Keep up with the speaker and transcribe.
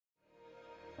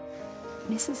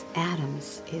Mrs.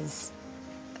 Adams is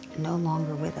no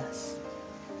longer with us.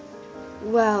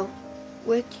 Well,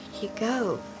 where did she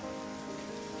go?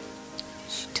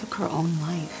 She took her own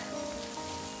life.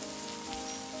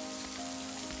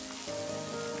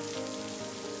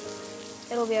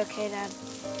 It'll be okay, Dad.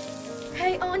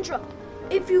 Hey, Andra,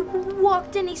 if you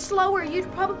walked any slower, you'd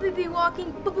probably be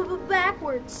walking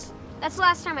backwards. That's the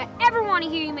last time I ever want to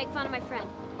hear you make fun of my friend.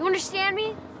 You understand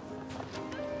me?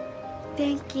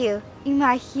 Thank you. You're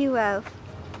my hero.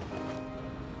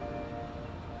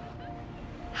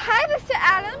 Hi, Mr.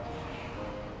 Adams.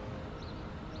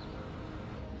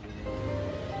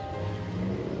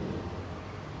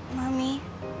 Mommy,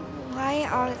 why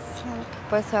are some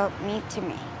people so mean to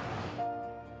me?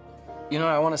 You know,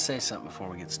 I want to say something before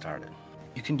we get started.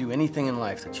 You can do anything in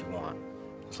life that you want,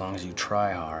 as long as you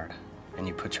try hard and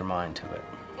you put your mind to it.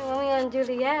 And Romeo and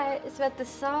Juliet is about the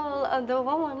soul of the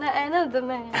woman and of the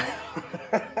man.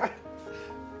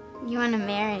 You want to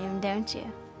marry him, don't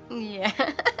you? Yes.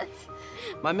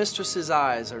 My mistress's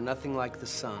eyes are nothing like the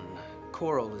sun.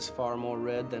 Coral is far more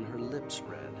red than her lips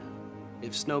red.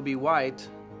 If snow be white,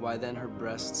 why then her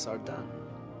breasts are done.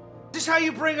 Is this how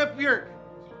you bring up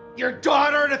your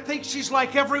daughter to think she's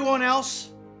like everyone else?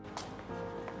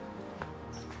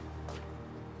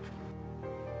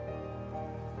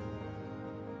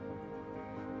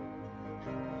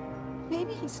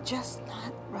 Maybe he's just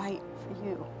not right for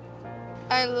you.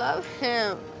 I love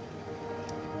him.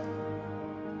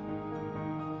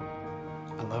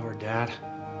 I love her, Dad.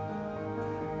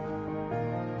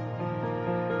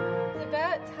 It's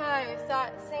about time we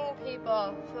start seeing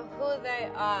people for who they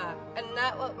are and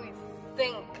not what we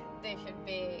think they should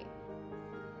be.